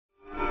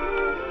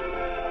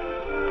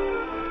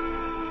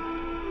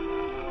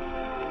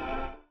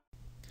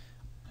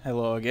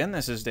Hello again,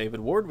 this is David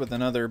Ward with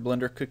another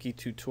Blender Cookie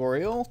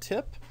tutorial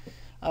tip.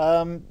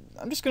 I'm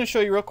just going to show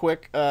you real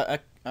quick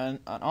an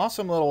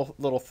awesome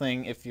little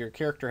thing if your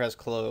character has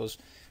clothes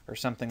or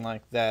something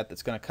like that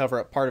that's going to cover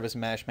up part of his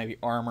mesh, maybe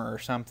armor or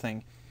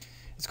something.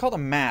 It's called a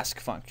mask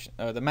function,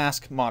 the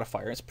mask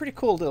modifier. It's a pretty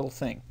cool little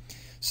thing.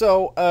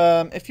 So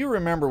if you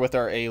remember with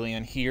our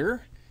alien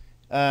here,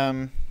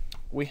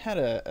 we had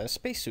a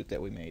spacesuit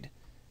that we made.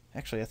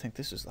 Actually, I think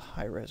this is the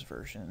high-res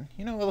version.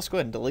 You know, let's go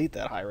ahead and delete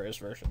that high-res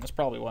version. That's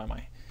probably why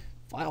my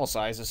file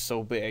size is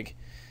so big.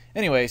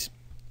 Anyways,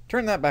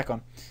 turn that back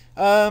on.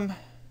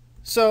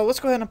 So let's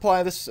go ahead and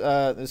apply this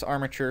this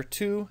armature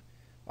to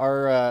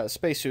our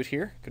spacesuit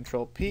here.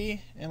 Control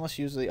P, and let's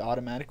use the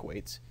automatic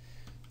weights.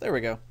 There we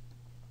go.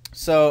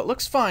 So it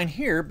looks fine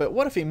here, but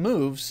what if he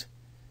moves?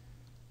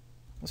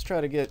 Let's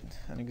try to get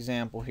an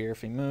example here.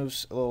 If he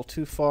moves a little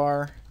too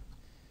far, a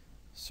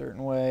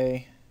certain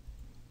way.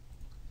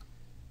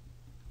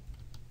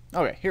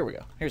 Okay, here we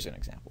go. Here's an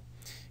example.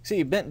 See,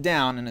 he bent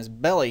down and his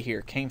belly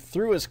here came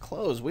through his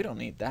clothes. We don't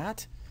need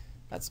that.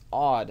 That's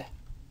odd.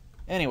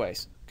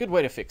 Anyways, good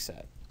way to fix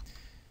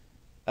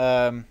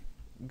that.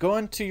 Go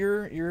into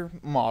your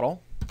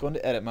model, go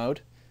into edit mode,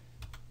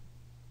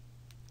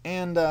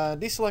 and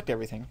deselect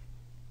everything.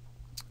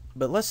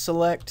 But let's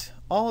select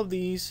all of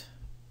these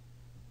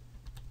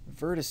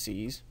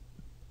vertices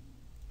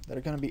that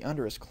are going to be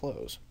under his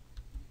clothes.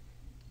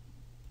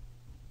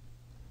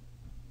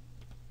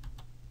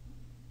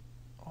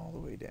 All the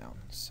way down.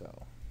 So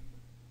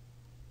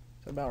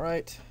is that about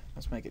right?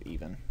 Let's make it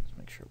even. Let's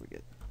make sure we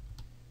get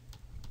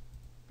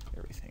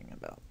everything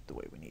about the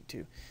way we need to.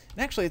 And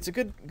actually, it's a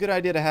good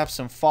idea to have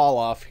some fall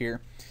off here,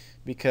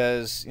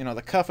 because you know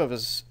the cuff of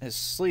his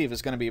sleeve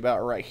is going to be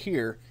about right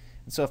here,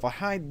 and so if I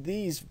hide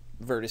these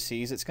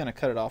vertices, it's going to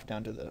cut it off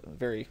down to the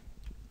very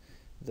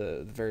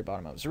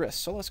bottom of his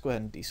wrist. So let's go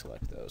ahead and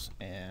deselect those,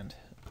 and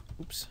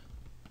oops,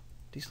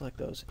 deselect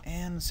those,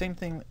 and same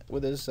thing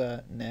with his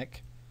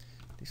neck.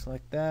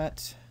 Deselect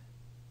that.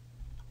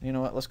 You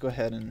know what? Let's go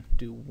ahead and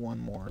do one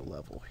more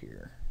level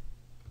here.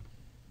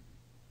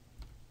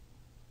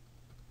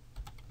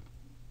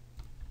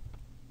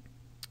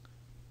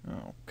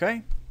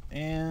 Okay.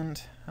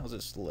 And how's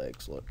his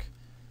legs look?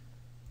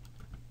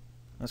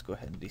 Let's go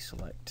ahead and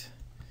deselect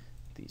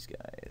these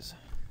guys.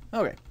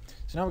 Okay.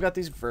 So now we've got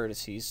these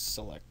vertices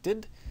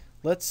selected.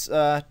 Let's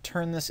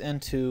turn this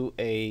into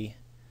a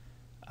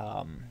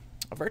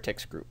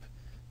vertex group.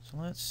 So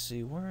let's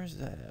see, where is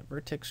that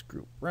vertex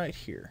group? Right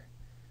here.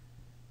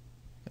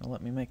 Gonna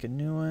let me make a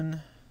new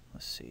one.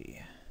 Let's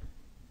see.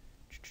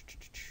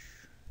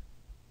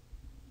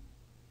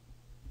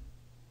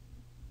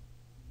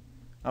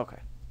 Okay.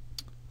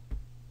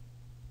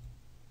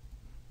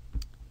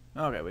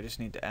 Okay, we just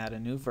need to add a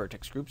new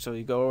vertex group. So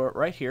you go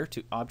right here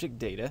to Object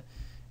Data,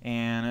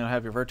 and it'll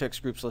have your vertex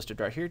groups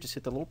listed right here. Just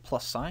hit the little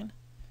plus sign,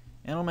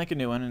 and it'll make a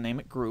new one and name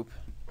it Group.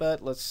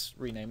 But let's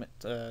rename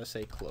it,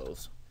 say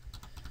Clothes.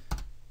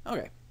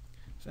 Okay,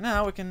 so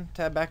now we can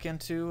tab back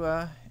into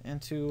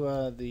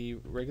the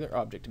regular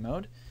object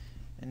mode,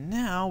 and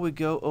now we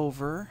go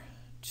over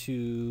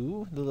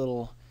to the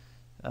little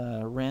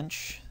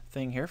wrench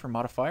thing here for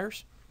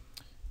modifiers.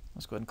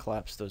 Let's go ahead and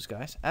collapse those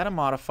guys. Add a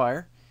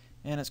modifier,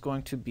 and it's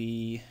going to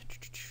be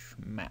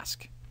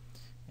mask,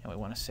 and we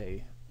want to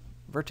say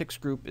vertex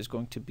group is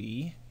going to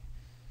be,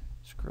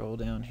 scroll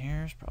down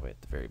here, it's probably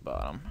at the very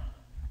bottom.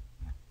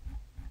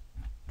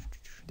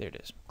 There it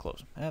is,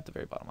 close, at the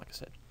very bottom, like I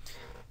said.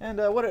 And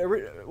what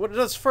it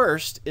does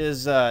first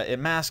is it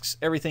masks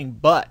everything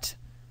but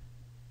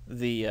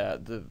the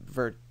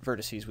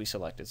vertices we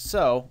selected.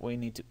 So we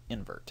need to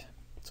invert.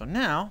 So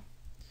now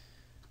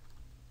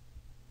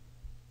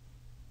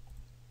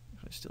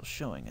it's still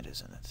showing it,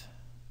 isn't it?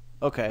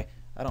 Okay,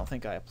 I don't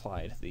think I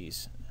applied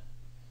these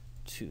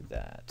to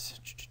that.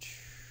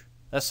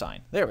 That's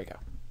fine. There we go.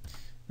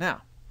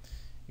 Now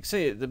you can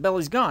see the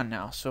belly's gone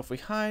now. So if we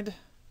hide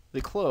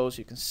the clothes,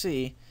 you can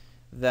see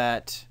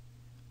that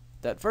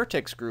that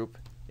vertex group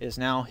is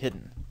now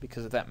hidden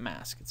because of that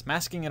mask. It's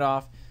masking it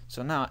off,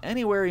 so now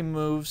anywhere he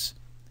moves,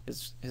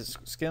 his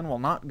skin will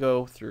not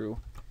go through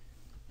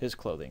his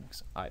clothing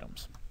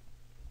items.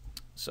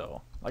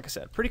 So, like I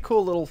said, pretty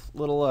cool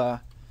little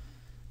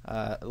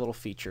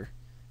feature.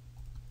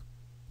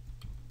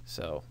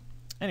 So,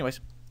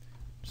 anyways,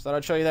 just thought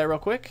I'd show you that real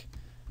quick.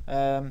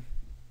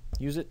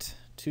 Use it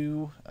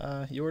to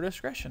your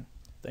discretion.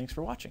 Thanks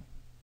for watching.